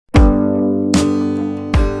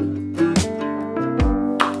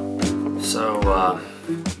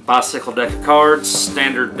bicycle deck of cards,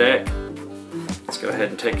 standard deck. Let's go ahead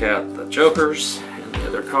and take out the jokers and the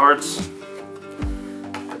other cards.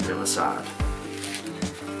 Put them aside.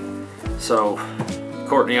 So,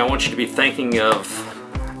 Courtney, I want you to be thinking of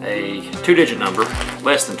a 2-digit number,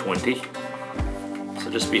 less than 20. So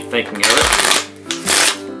just be thinking of it.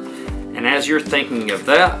 And as you're thinking of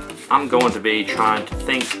that, I'm going to be trying to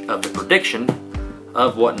think of the prediction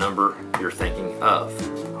of what number you're thinking of.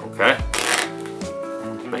 Okay?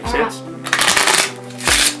 Make sense?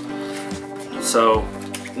 So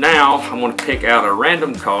now I'm going to pick out a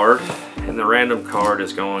random card, and the random card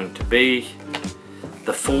is going to be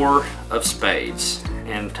the 4 of spades.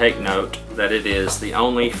 And take note that it is the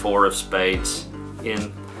only 4 of spades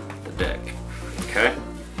in the deck. Okay?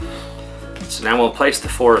 So now we'll place the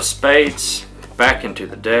 4 of spades back into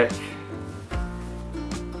the deck.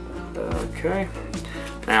 Okay.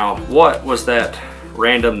 Now, what was that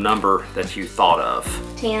random number that you thought of?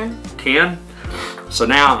 10. 10? So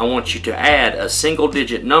now I want you to add a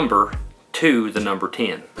single-digit number to the number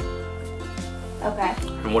 10. Okay.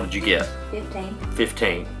 And what did you get? 15.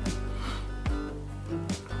 15.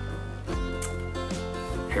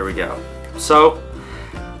 Here we go. So,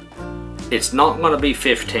 it's not going to be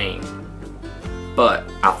 15, but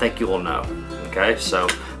I think you will know. Okay, so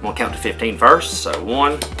I'm going to count to 15 first. So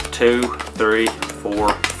 1, 2, 3, 4,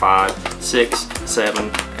 5, 6,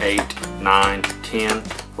 7, 8, 9, 10,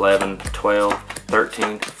 11, 12,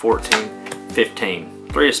 13, 14, 15.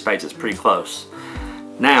 3 of spades is pretty close.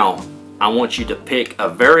 Now, I want you to pick a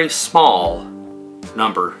very small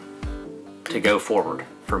number to go forward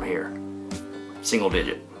from here. Single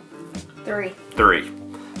digit. 3. 3.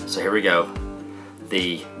 So here we go.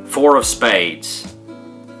 The 4 of spades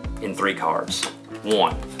in 3 cards.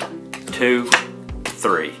 1, 2,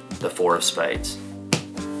 3. The 4 of spades.